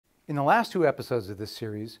In the last two episodes of this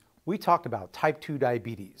series, we talked about type 2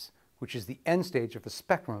 diabetes, which is the end stage of a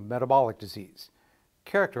spectrum of metabolic disease,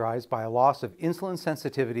 characterized by a loss of insulin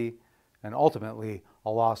sensitivity and ultimately a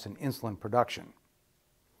loss in insulin production.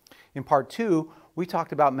 In part 2, we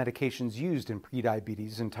talked about medications used in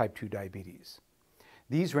prediabetes and type 2 diabetes.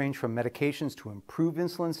 These range from medications to improve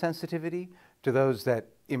insulin sensitivity, to those that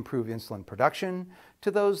improve insulin production,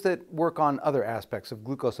 to those that work on other aspects of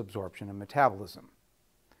glucose absorption and metabolism.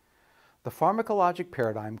 The pharmacologic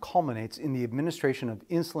paradigm culminates in the administration of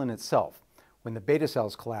insulin itself, when the beta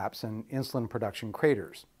cells collapse and insulin production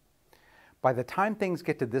craters. By the time things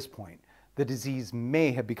get to this point, the disease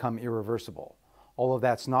may have become irreversible, although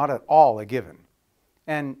that's not at all a given,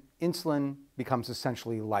 and insulin becomes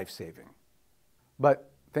essentially life-saving.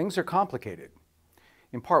 But things are complicated.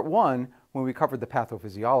 In part 1, when we covered the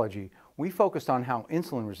pathophysiology, we focused on how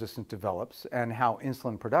insulin resistance develops and how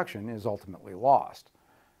insulin production is ultimately lost.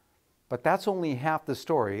 But that's only half the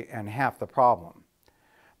story and half the problem.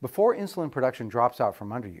 Before insulin production drops out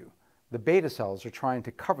from under you, the beta cells are trying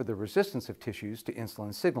to cover the resistance of tissues to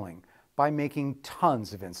insulin signaling by making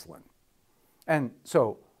tons of insulin. And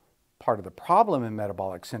so, part of the problem in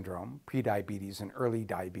metabolic syndrome, prediabetes and early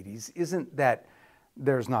diabetes, isn't that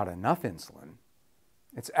there's not enough insulin.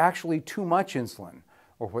 It's actually too much insulin,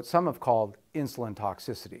 or what some have called insulin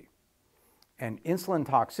toxicity. And insulin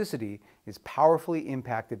toxicity is powerfully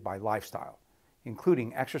impacted by lifestyle,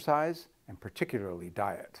 including exercise and particularly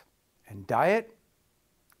diet. And diet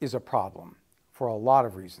is a problem for a lot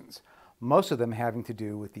of reasons, most of them having to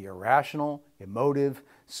do with the irrational, emotive,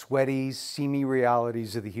 sweaty, seamy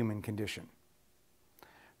realities of the human condition.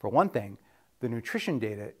 For one thing, the nutrition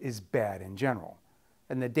data is bad in general,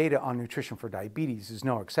 and the data on nutrition for diabetes is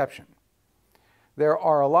no exception. There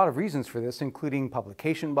are a lot of reasons for this, including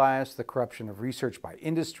publication bias, the corruption of research by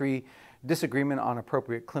industry, disagreement on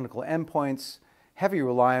appropriate clinical endpoints, heavy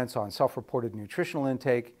reliance on self-reported nutritional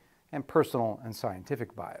intake, and personal and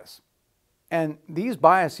scientific bias. And these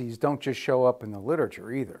biases don't just show up in the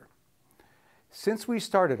literature either. Since we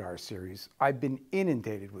started our series, I've been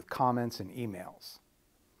inundated with comments and emails.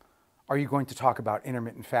 Are you going to talk about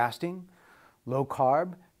intermittent fasting, low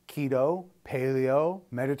carb, keto, paleo,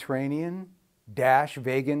 Mediterranean, DASH,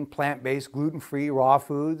 vegan, plant-based, gluten-free, raw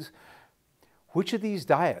foods? Which of these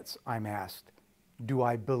diets, I'm asked, do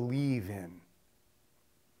I believe in?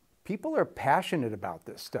 People are passionate about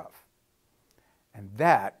this stuff. And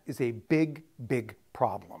that is a big, big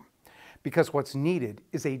problem, because what's needed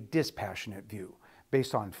is a dispassionate view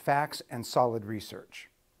based on facts and solid research.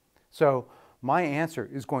 So my answer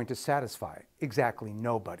is going to satisfy exactly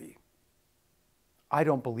nobody. I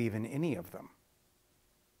don't believe in any of them.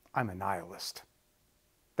 I'm a nihilist.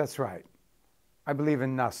 That's right. I believe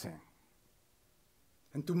in nothing.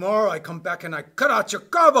 And tomorrow I come back and I cut out your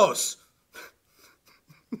carbos!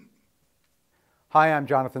 Hi, I'm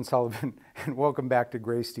Jonathon Sullivan, and welcome back to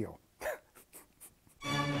Greysteel.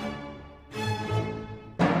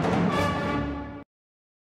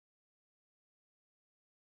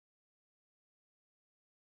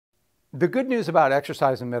 The good news about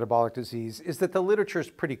exercise and metabolic disease is that the literature is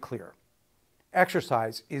pretty clear.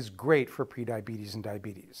 Exercise is great for prediabetes and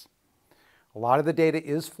diabetes. A lot of the data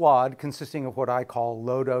is flawed, consisting of what I call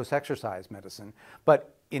low-dose exercise medicine,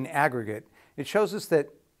 but in aggregate, it shows us that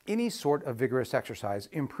any sort of vigorous exercise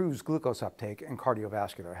improves glucose uptake and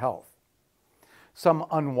cardiovascular health. Some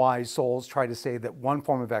unwise souls try to say that one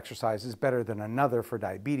form of exercise is better than another for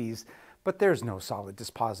diabetes, but there's no solid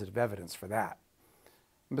dispositive evidence for that.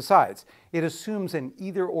 Besides, it assumes an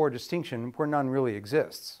either-or distinction where none really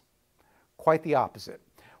exists. Quite the opposite.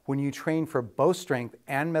 When you train for both strength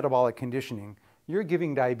and metabolic conditioning, you're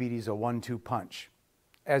giving diabetes a 1-2 punch,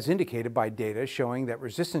 as indicated by data showing that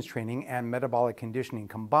resistance training and metabolic conditioning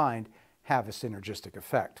combined have a synergistic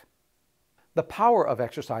effect. The power of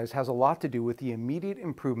exercise has a lot to do with the immediate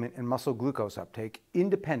improvement in muscle glucose uptake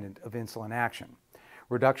independent of insulin action,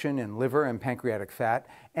 reduction in liver and pancreatic fat,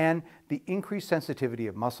 and the increased sensitivity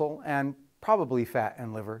of muscle and probably fat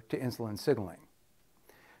and liver to insulin signaling.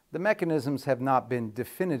 The mechanisms have not been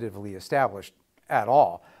definitively established at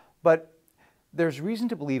all, but there's reason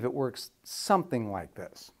to believe it works something like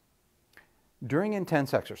this. During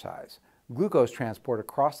intense exercise, glucose transport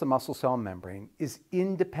across the muscle cell membrane is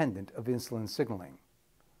independent of insulin signaling.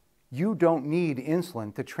 You don't need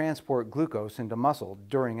insulin to transport glucose into muscle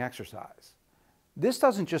during exercise. This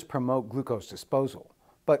doesn't just promote glucose disposal,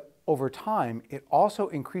 but over time, it also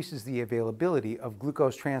increases the availability of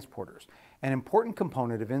glucose transporters, an important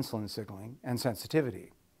component of insulin signaling and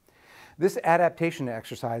sensitivity. This adaptation to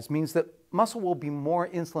exercise means that muscle will be more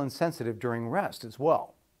insulin sensitive during rest as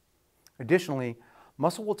well. Additionally,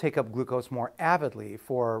 muscle will take up glucose more avidly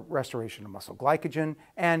for restoration of muscle glycogen,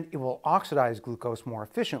 and it will oxidize glucose more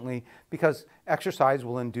efficiently because exercise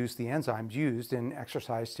will induce the enzymes used in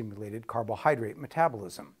exercise-stimulated carbohydrate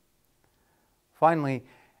metabolism. Finally,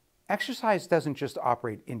 exercise doesn't just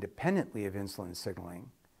operate independently of insulin signaling.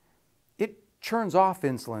 It churns off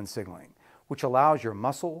insulin signaling, which allows your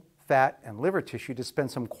muscle, fat, and liver tissue to spend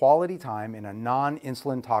some quality time in a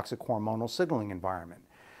non-insulin toxic hormonal signaling environment,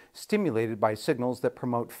 stimulated by signals that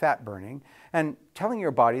promote fat burning and telling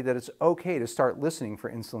your body that it's okay to start listening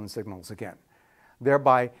for insulin signals again,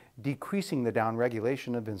 thereby decreasing the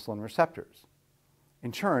downregulation of insulin receptors.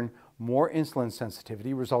 In turn, more insulin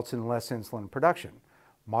sensitivity results in less insulin production,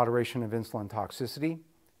 moderation of insulin toxicity,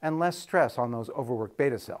 and less stress on those overworked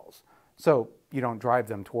beta cells, so you don't drive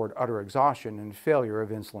them toward utter exhaustion and failure of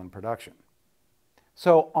insulin production.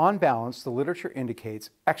 So on balance, the literature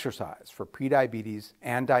indicates exercise for prediabetes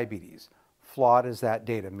and diabetes, flawed as that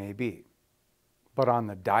data may be. But on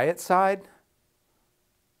the diet side,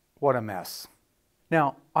 what a mess.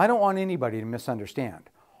 Now, I don't want anybody to misunderstand.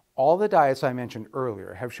 All the diets I mentioned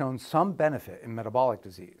earlier have shown some benefit in metabolic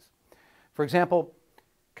disease. For example,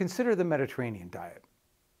 consider the Mediterranean diet,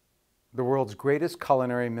 the world's greatest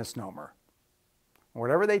culinary misnomer.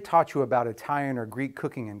 Whatever they taught you about Italian or Greek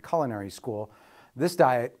cooking in culinary school, this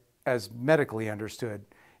diet, as medically understood,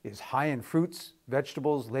 is high in fruits,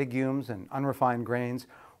 vegetables, legumes, and unrefined grains,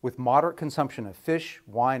 with moderate consumption of fish,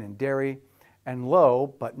 wine, and dairy, and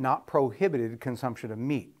low but not prohibited consumption of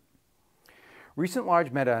meat. Recent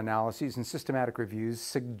large meta-analyses and systematic reviews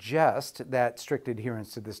suggest that strict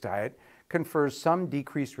adherence to this diet confers some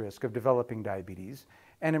decreased risk of developing diabetes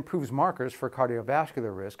and improves markers for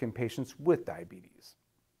cardiovascular risk in patients with diabetes.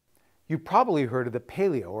 You've probably heard of the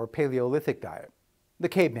paleo or Paleolithic diet, the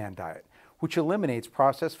caveman diet, which eliminates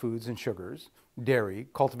processed foods and sugars, dairy,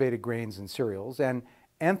 cultivated grains and cereals, and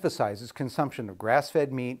emphasizes consumption of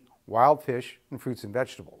grass-fed meat, wild fish, and fruits and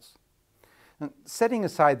vegetables. Now, setting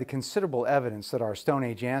aside the considerable evidence that our Stone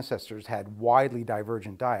Age ancestors had widely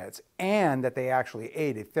divergent diets and that they actually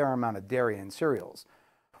ate a fair amount of dairy and cereals,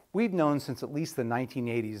 we've known since at least the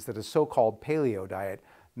 1980s that a so-called paleo diet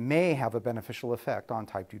may have a beneficial effect on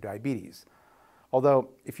type 2 diabetes. Although,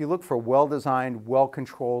 if you look for well-designed,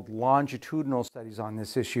 well-controlled longitudinal studies on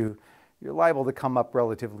this issue, you're liable to come up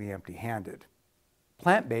relatively empty-handed.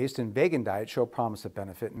 Plant-based and vegan diets show promise of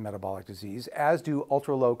benefit in metabolic disease, as do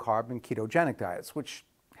ultra-low-carb and ketogenic diets, which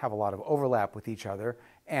have a lot of overlap with each other,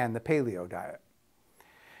 and the paleo diet.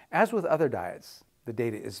 As with other diets, the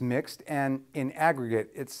data is mixed, and in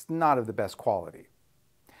aggregate, it's not of the best quality.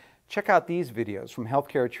 Check out these videos from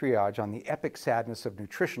Healthcare Triage on the epic sadness of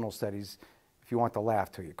nutritional studies if you want to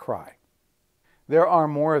laugh till you cry. There are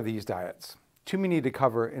more of these diets, too many to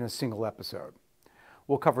cover in a single episode.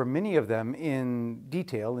 We'll cover many of them in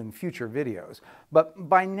detail in future videos, but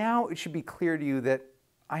by now it should be clear to you that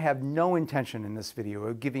I have no intention in this video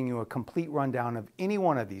of giving you a complete rundown of any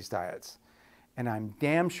one of these diets, and I'm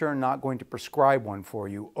damn sure not going to prescribe one for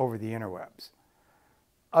you over the interwebs.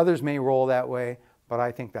 Others may roll that way, but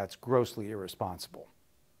I think that's grossly irresponsible.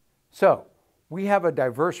 So, we have a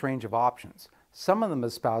diverse range of options, some of them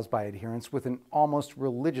espoused by adherents with an almost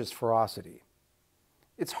religious ferocity.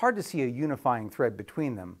 It's hard to see a unifying thread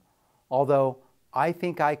between them, although I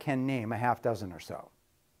think I can name a half dozen or so.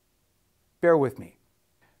 Bear with me.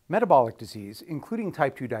 Metabolic disease, including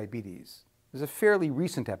type 2 diabetes, is a fairly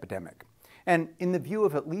recent epidemic, and in the view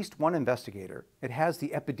of at least one investigator, it has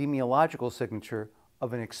the epidemiological signature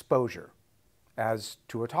of an exposure, as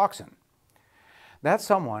to a toxin. That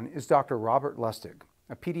someone is Dr. Robert Lustig,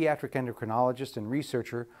 a pediatric endocrinologist and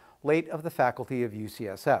researcher, late of the faculty of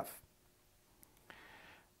UCSF.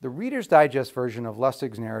 The Reader's Digest version of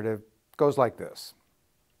Lustig's narrative goes like this.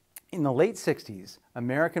 In the late 60s,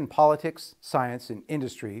 American politics, science, and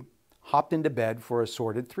industry hopped into bed for a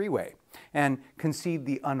sordid three-way and conceived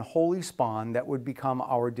the unholy spawn that would become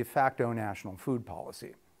our de facto national food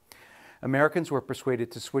policy. Americans were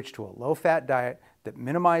persuaded to switch to a low-fat diet that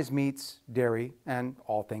minimized meats, dairy, and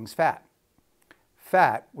all things fat.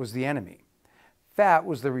 Fat was the enemy. Fat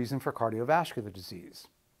was the reason for cardiovascular disease.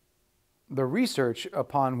 The research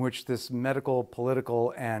upon which this medical,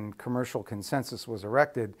 political, and commercial consensus was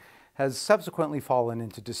erected has subsequently fallen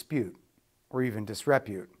into dispute, or even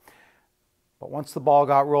disrepute. But once the ball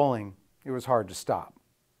got rolling, it was hard to stop.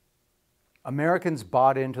 Americans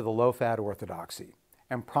bought into the low-fat orthodoxy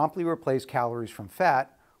and promptly replaced calories from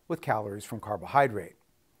fat with calories from carbohydrate.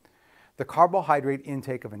 The carbohydrate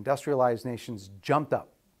intake of industrialized nations jumped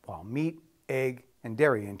up, while meat, egg, and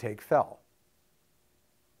dairy intake fell.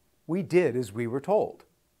 We did as we were told,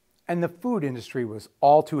 and the food industry was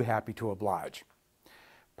all too happy to oblige.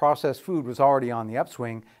 Processed food was already on the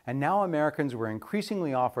upswing, and now Americans were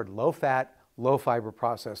increasingly offered low-fat, low-fiber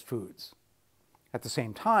processed foods. At the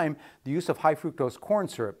same time, the use of high-fructose corn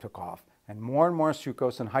syrup took off, and more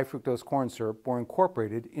sucrose and high-fructose corn syrup were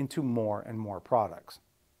incorporated into more and more products.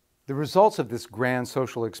 The results of this grand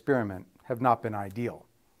social experiment have not been ideal.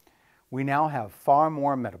 We now have far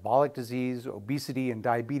more metabolic disease, obesity, and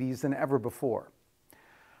diabetes than ever before.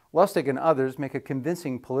 Lustig and others make a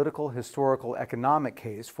convincing political, historical, economic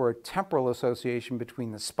case for a temporal association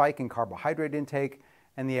between the spike in carbohydrate intake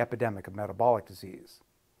and the epidemic of metabolic disease.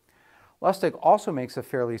 Lustig also makes a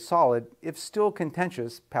fairly solid, if still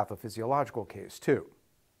contentious, pathophysiological case too.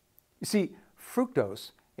 You see,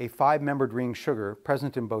 fructose, a 5-membered ring sugar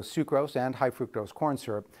present in both sucrose and high fructose corn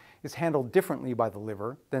syrup, is handled differently by the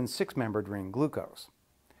liver than 6-membered ring glucose.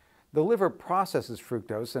 The liver processes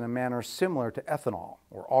fructose in a manner similar to ethanol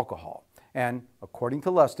or alcohol, and according to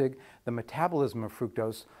Lustig, the metabolism of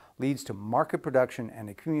fructose leads to marked production and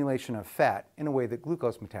accumulation of fat in a way that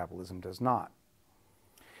glucose metabolism does not.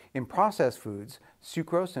 In processed foods,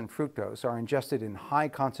 sucrose and fructose are ingested in high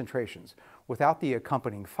concentrations without the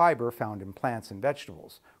accompanying fiber found in plants and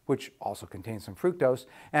vegetables, which also contain some fructose,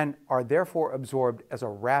 and are therefore absorbed as a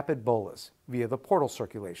rapid bolus via the portal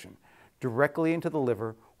circulation, directly into the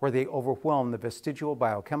liver, where they overwhelm the vestigial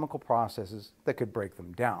biochemical processes that could break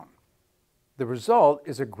them down. The result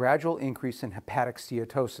is a gradual increase in hepatic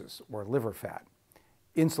steatosis, or liver fat,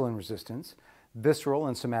 insulin resistance, visceral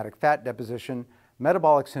and somatic fat deposition,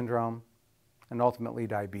 metabolic syndrome, and ultimately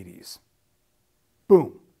diabetes.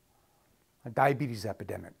 Boom! A diabetes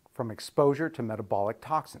epidemic from exposure to metabolic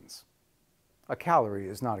toxins. A calorie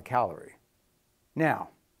is not a calorie. Now,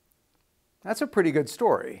 that's a pretty good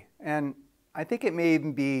story, and I think it may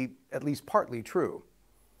even be at least partly true.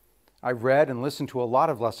 I've read and listened to a lot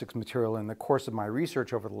of Lustig's material in the course of my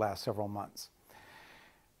research over the last several months.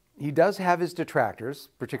 He does have his detractors,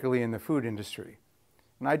 particularly in the food industry,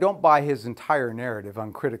 and I don't buy his entire narrative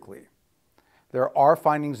uncritically. There are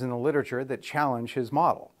findings in the literature that challenge his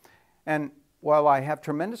model, and while I have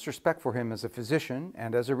tremendous respect for him as a physician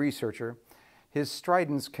and as a researcher, his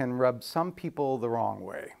stridence can rub some people the wrong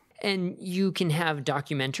way. And you can have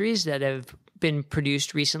documentaries that have been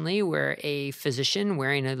produced recently where a physician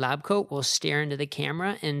wearing a lab coat will stare into the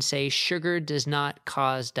camera and say, sugar does not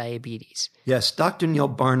cause diabetes. Yes, Dr. Neil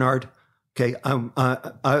Barnard, okay,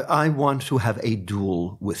 I want to have a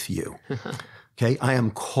duel with you. Okay, I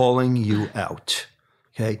am calling you out.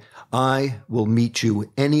 Okay, I will meet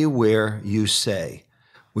you anywhere you say.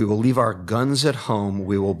 We will leave our guns at home.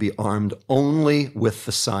 We will be armed only with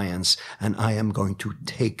the science, and I am going to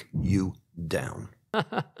take you down.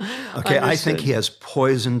 Okay, I think he has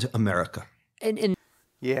poisoned America.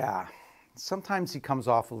 Yeah, sometimes he comes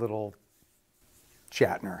off a little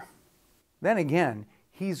Shatner. Then again,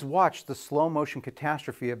 he's watched the slow-motion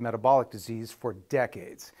catastrophe of metabolic disease for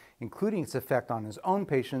decades, including its effect on his own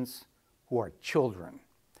patients, who are children.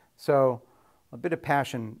 So a bit of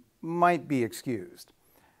passion might be excused.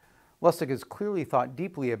 Lustig has clearly thought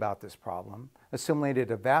deeply about this problem, assimilated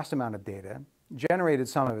a vast amount of data, generated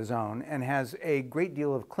some of his own, and has a great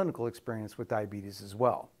deal of clinical experience with diabetes as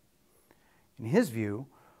well. In his view,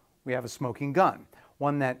 we have a smoking gun,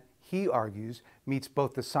 one that he argues meets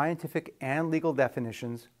both the scientific and legal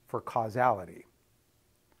definitions for causality.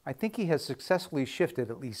 I think he has successfully shifted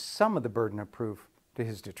at least some of the burden of proof to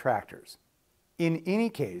his detractors. In any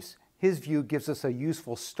case, his view gives us a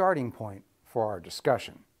useful starting point for our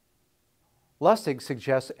discussion. Lustig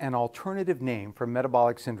suggests an alternative name for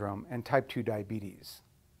metabolic syndrome and type 2 diabetes: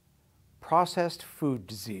 processed food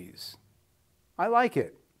disease. I like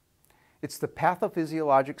it. It's the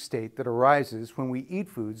pathophysiologic state that arises when we eat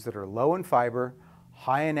foods that are low in fiber,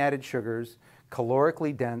 high in added sugars,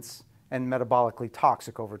 calorically dense, and metabolically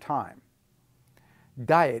toxic over time.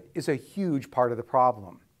 Diet is a huge part of the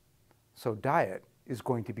problem, so diet is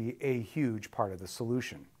going to be a huge part of the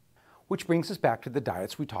solution. Which brings us back to the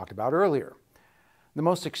diets we talked about earlier. The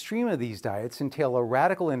most extreme of these diets entail a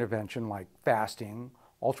radical intervention like fasting,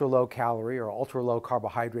 ultra-low calorie or ultra-low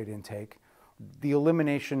carbohydrate intake, the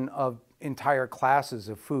elimination of entire classes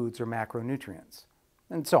of foods or macronutrients,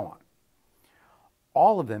 and so on.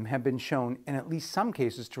 All of them have been shown in at least some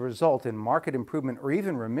cases to result in marked improvement or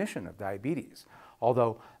even remission of diabetes,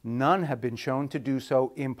 although none have been shown to do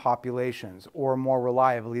so in populations or more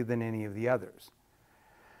reliably than any of the others.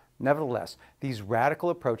 Nevertheless, these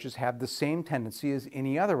radical approaches have the same tendency as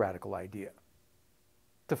any other radical idea: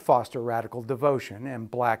 to foster radical devotion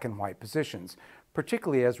and black and white positions,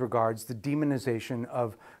 particularly as regards the demonization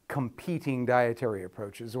of competing dietary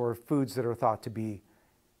approaches or foods that are thought to be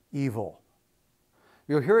evil.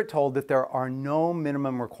 You'll hear it told that there are no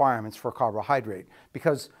minimum requirements for carbohydrate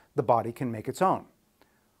because the body can make its own.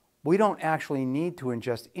 We don't actually need to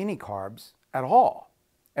ingest any carbs at all,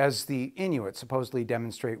 as the Inuit supposedly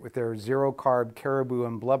demonstrate with their zero-carb caribou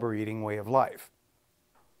and blubber-eating way of life.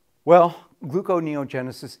 Well,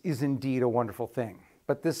 gluconeogenesis is indeed a wonderful thing,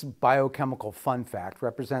 but this biochemical fun fact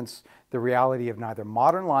represents the reality of neither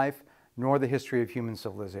modern life nor the history of human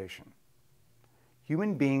civilization.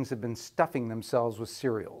 Human beings have been stuffing themselves with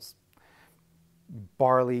cereals.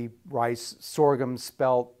 Barley, rice, sorghum,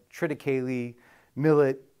 spelt, triticale,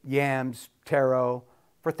 millet, yams, taro,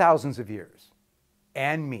 for thousands of years.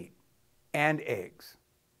 And meat, and eggs,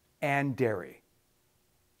 and dairy.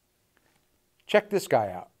 Check this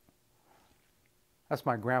guy out. That's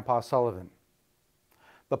my Grandpa Sullivan.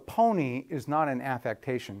 The pony is not an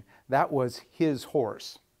affectation. That was his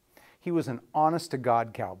horse. He was an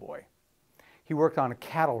honest-to-God cowboy. He worked on a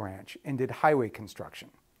cattle ranch and did highway construction.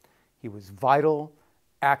 He was vital,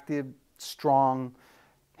 active, strong,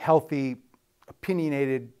 healthy,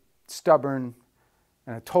 opinionated, stubborn,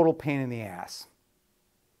 and a total pain in the ass.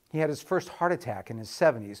 He had his first heart attack in his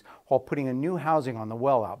 70s while putting a new housing on the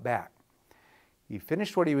well out back. He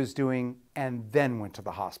finished what he was doing and then went to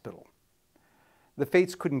the hospital. The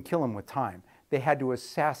fates couldn't kill him with time. They had to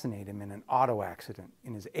assassinate him in an auto accident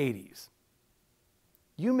in his 80s.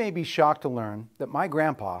 You may be shocked to learn that my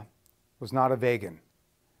grandpa was not a vegan.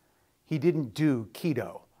 He didn't do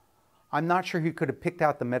keto. I'm not sure he could have picked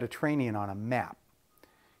out the Mediterranean on a map.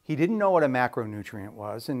 He didn't know what a macronutrient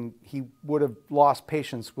was, and he would have lost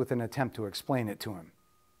patience with an attempt to explain it to him.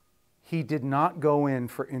 He did not go in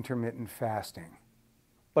for intermittent fasting.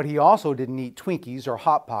 But he also didn't eat Twinkies or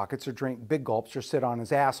Hot Pockets or drink big gulps or sit on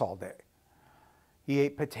his ass all day. He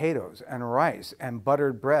ate potatoes and rice and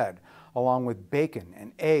buttered bread, along with bacon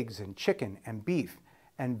and eggs and chicken and beef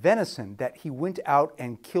and venison that he went out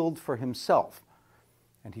and killed for himself.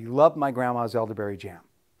 And he loved my grandma's elderberry jam.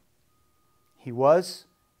 He was,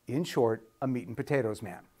 in short, a meat and potatoes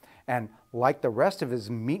man. And like the rest of his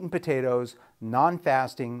meat and potatoes,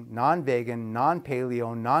 non-fasting, non-vegan,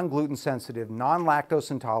 non-paleo, non-gluten sensitive,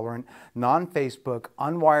 non-lactose intolerant, non-Facebook,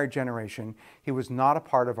 unwired generation, he was not a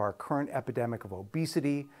part of our current epidemic of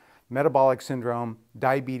obesity, metabolic syndrome,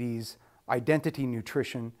 diabetes, identity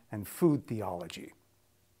nutrition, and food theology.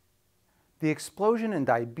 The explosion in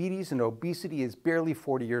diabetes and obesity is barely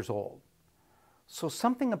 40 years old. So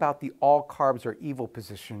something about the all carbs are evil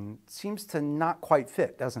position seems to not quite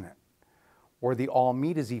fit, doesn't it? Or the all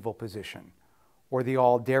meat is evil position, or the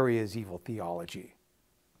all dairy is evil theology.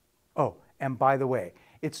 Oh, and by the way,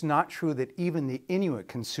 it's not true that even the Inuit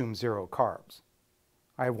consume zero carbs.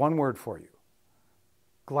 I have one word for you: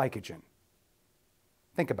 glycogen.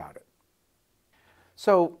 Think about it.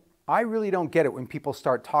 So I really don't get it when people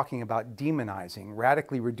start talking about demonizing,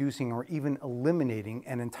 radically reducing, or even eliminating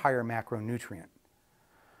an entire macronutrient.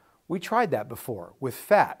 We tried that before with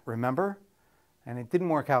fat, remember? And it didn't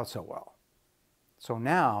work out so well. So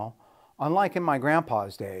now, unlike in my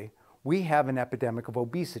grandpa's day, we have an epidemic of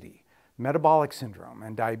obesity, metabolic syndrome,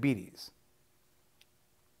 and diabetes.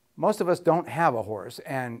 Most of us don't have a horse,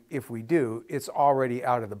 and if we do, it's already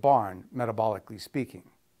out of the barn, metabolically speaking.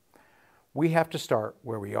 We have to start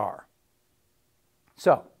where we are.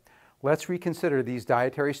 So, let's reconsider these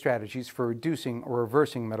dietary strategies for reducing or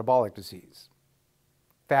reversing metabolic disease.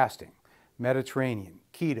 Fasting, Mediterranean,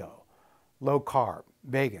 keto, low carb,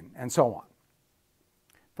 vegan, and so on.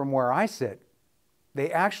 From where I sit, they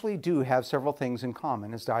actually do have several things in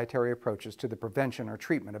common as dietary approaches to the prevention or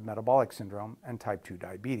treatment of metabolic syndrome and type 2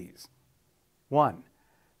 diabetes. 1.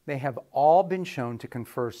 They have all been shown to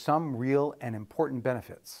confer some real and important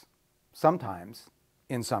benefits, sometimes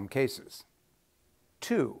in some cases.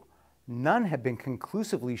 2. None have been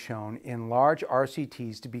conclusively shown in large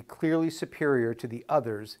RCTs to be clearly superior to the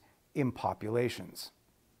others in populations.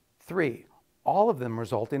 3. All of them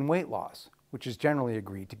result in weight loss, which is generally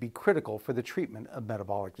agreed to be critical for the treatment of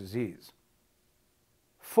metabolic disease.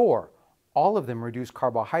 4. All of them reduce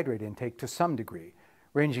carbohydrate intake to some degree,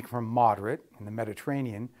 ranging from moderate in the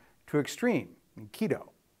Mediterranean to extreme in keto,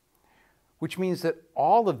 which means that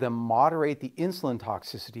all of them moderate the insulin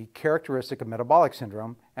toxicity characteristic of metabolic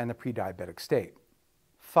syndrome and the pre-diabetic state.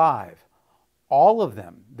 5. All of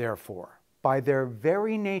them, therefore, by their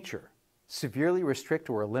very nature, severely restrict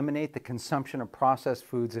or eliminate the consumption of processed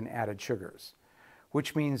foods and added sugars,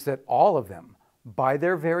 which means that all of them, by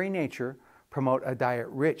their very nature, promote a diet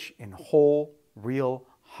rich in whole, real,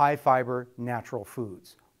 high-fiber, natural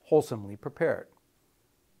foods, wholesomely prepared.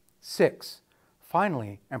 6.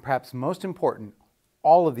 Finally, and perhaps most important,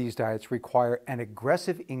 all of these diets require an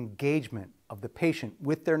aggressive engagement of the patient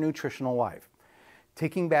with their nutritional life,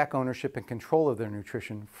 taking back ownership and control of their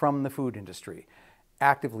nutrition from the food industry,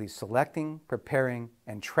 actively selecting, preparing,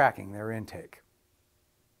 and tracking their intake.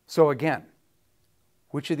 So again,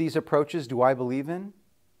 which of these approaches do I believe in?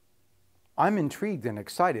 I'm intrigued and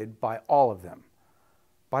excited by all of them,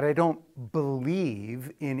 but I don't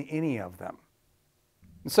believe in any of them.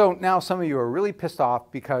 So now some of you are really pissed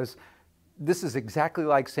off because this is exactly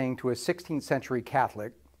like saying to a 16th century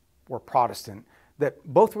Catholic or Protestant that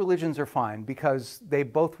both religions are fine because they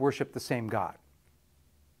both worship the same God.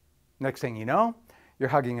 Next thing you know, you're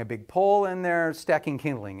hugging a big pole and they're stacking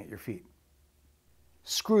kindling at your feet.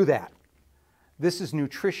 Screw that. This is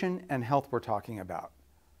nutrition and health we're talking about,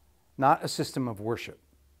 not a system of worship.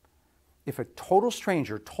 If a total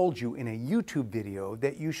stranger told you in a YouTube video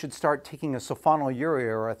that you should start taking a sulfonylurea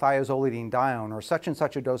or a thiazolidinedione or such and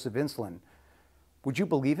such a dose of insulin, would you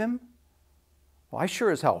believe him? Well, I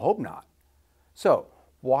sure as hell hope not. So,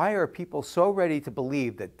 why are people so ready to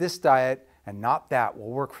believe that this diet and not that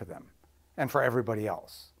will work for them and for everybody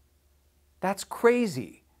else? That's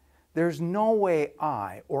crazy. There's no way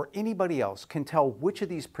I or anybody else can tell which of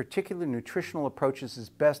these particular nutritional approaches is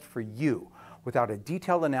best for you without a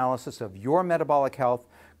detailed analysis of your metabolic health,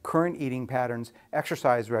 current eating patterns,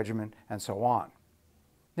 exercise regimen, and so on.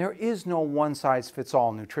 There is no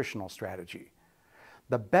one-size-fits-all nutritional strategy.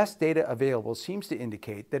 The best data available seems to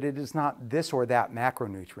indicate that it is not this or that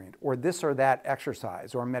macronutrient or this or that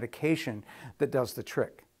exercise or medication that does the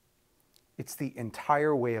trick. It's the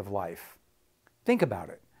entire way of life. Think about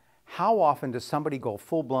it. How often does somebody go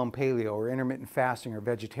full-blown paleo or intermittent fasting or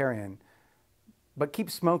vegetarian but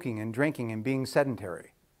keep smoking and drinking and being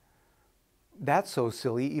sedentary? That's so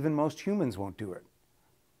silly, even most humans won't do it.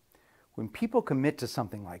 When people commit to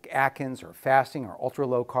something like Atkins or fasting or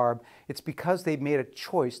ultra-low carb, it's because they've made a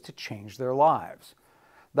choice to change their lives.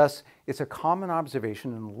 Thus, it's a common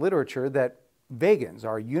observation in the literature that vegans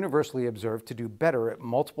are universally observed to do better at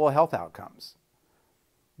multiple health outcomes.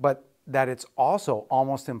 But that it's also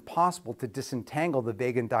almost impossible to disentangle the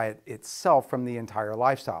vegan diet itself from the entire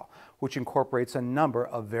lifestyle, which incorporates a number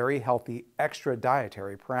of very healthy extra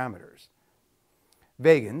dietary parameters.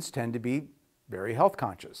 Vegans tend to be very health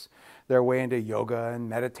conscious. They're way into yoga and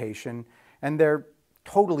meditation, and they're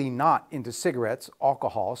totally not into cigarettes,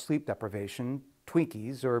 alcohol, sleep deprivation,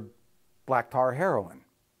 Twinkies, or black tar heroin.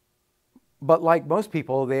 But like most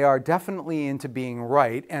people, they are definitely into being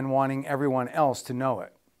right and wanting everyone else to know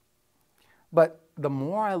it. But the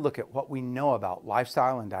more I look at what we know about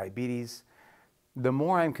lifestyle and diabetes, the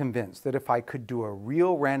more I'm convinced that if I could do a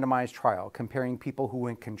real randomized trial comparing people who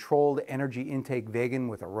went controlled energy intake vegan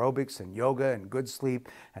with aerobics and yoga and good sleep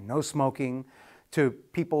and no smoking to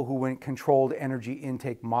people who went controlled energy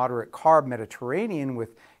intake moderate carb Mediterranean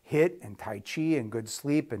with HIIT and Tai Chi and good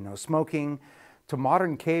sleep and no smoking, to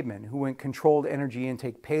modern cavemen who went controlled energy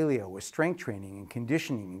intake paleo with strength training and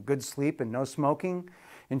conditioning and good sleep and no smoking,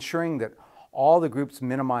 ensuring that all the groups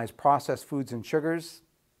minimize processed foods and sugars,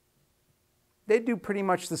 they do pretty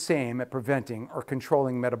much the same at preventing or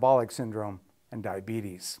controlling metabolic syndrome and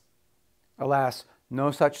diabetes. Alas,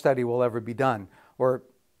 no such study will ever be done, or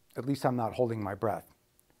at least I'm not holding my breath,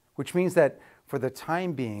 which means that for the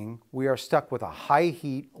time being, we are stuck with a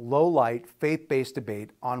high-heat, low-light, faith-based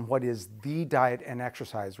debate on what is the diet and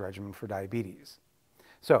exercise regimen for diabetes.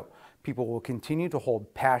 So, people will continue to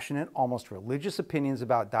hold passionate, almost religious opinions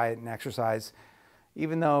about diet and exercise,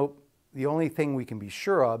 even though the only thing we can be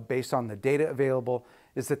sure of, based on the data available,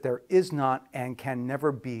 is that there is not and can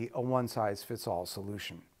never be a one-size-fits-all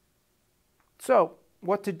solution. So,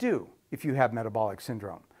 what to do if you have metabolic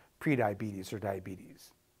syndrome, prediabetes, or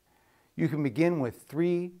diabetes? You can begin with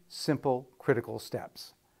 3 simple, critical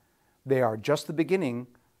steps. They are just the beginning,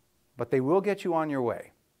 but they will get you on your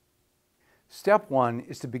way. Step 1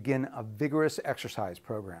 is to begin a vigorous exercise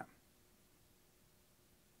program.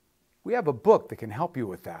 We have a book that can help you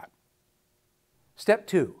with that. Step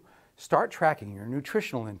 2, start tracking your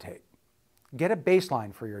nutritional intake. Get a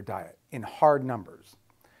baseline for your diet in hard numbers.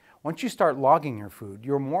 Once you start logging your food,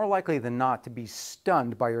 you're more likely than not to be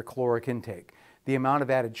stunned by your caloric intake, the amount of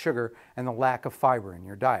added sugar, and the lack of fiber in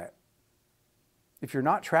your diet. If you're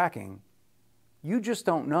not tracking, you just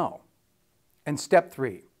don't know. And step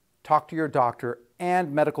 3, talk to your doctor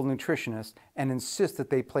and medical nutritionist and insist that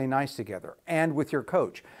they play nice together, and with your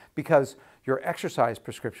coach, because your exercise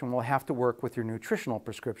prescription will have to work with your nutritional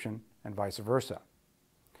prescription and vice versa.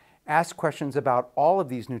 Ask questions about all of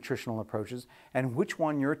these nutritional approaches and which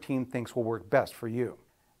one your team thinks will work best for you.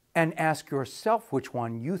 And ask yourself which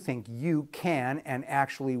one you think you can and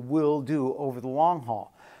actually will do over the long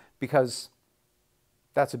haul, because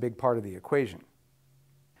that's a big part of the equation.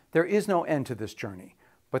 There is no end to this journey.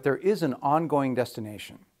 But there is an ongoing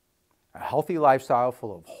destination, a healthy lifestyle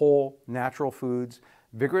full of whole, natural foods,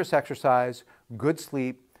 vigorous exercise, good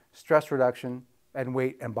sleep, stress reduction, and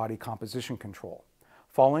weight and body composition control,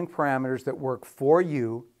 following parameters that work for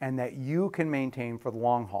you and that you can maintain for the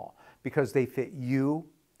long haul because they fit you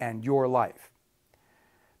and your life.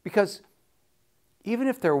 Because even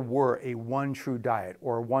if there were a one true diet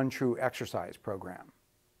or one true exercise program,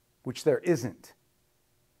 which there isn't,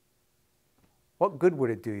 what good would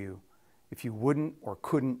it do you if you wouldn't or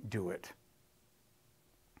couldn't do it?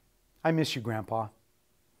 I miss you, Grandpa.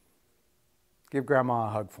 Give Grandma a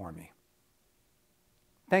hug for me.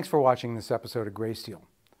 Thanks for watching this episode of Greysteel.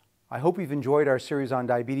 I hope you've enjoyed our series on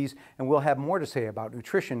diabetes, and we'll have more to say about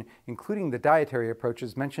nutrition, including the dietary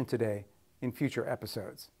approaches mentioned today, in future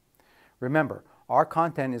episodes. Remember, our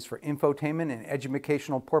content is for infotainment and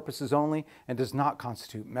educational purposes only and does not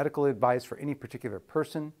constitute medical advice for any particular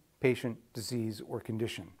person, patient, disease, or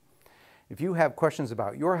condition. If you have questions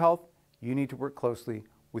about your health, you need to work closely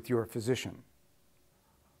with your physician.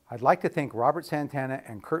 I'd like to thank Robert Santana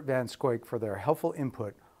and Kurt Van Scoik for their helpful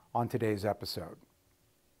input on today's episode.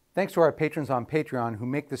 Thanks to our patrons on Patreon who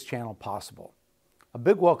make this channel possible. A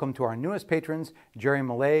big welcome to our newest patrons, Jerry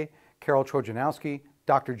Millay, Carol Trojanowski,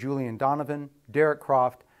 Dr. Julian Donovan, Derek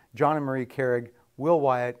Croft, John and Marie Carigg, Will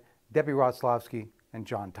Wyatt, Debbie Rotslavsky, and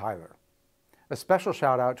John Tyler. A special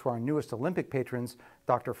shout out to our newest Olympic patrons,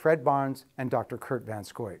 Dr. Fred Barnes and Dr. Kurt Van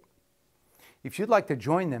Scoik. If you'd like to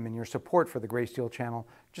join them in your support for the Greysteel channel,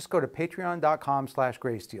 just go to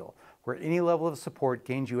patreon.com/Greysteel, where any level of support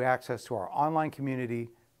gains you access to our online community,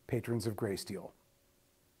 Patrons of Greysteel.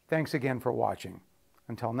 Thanks again for watching.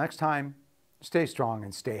 Until next time, stay strong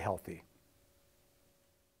and stay healthy.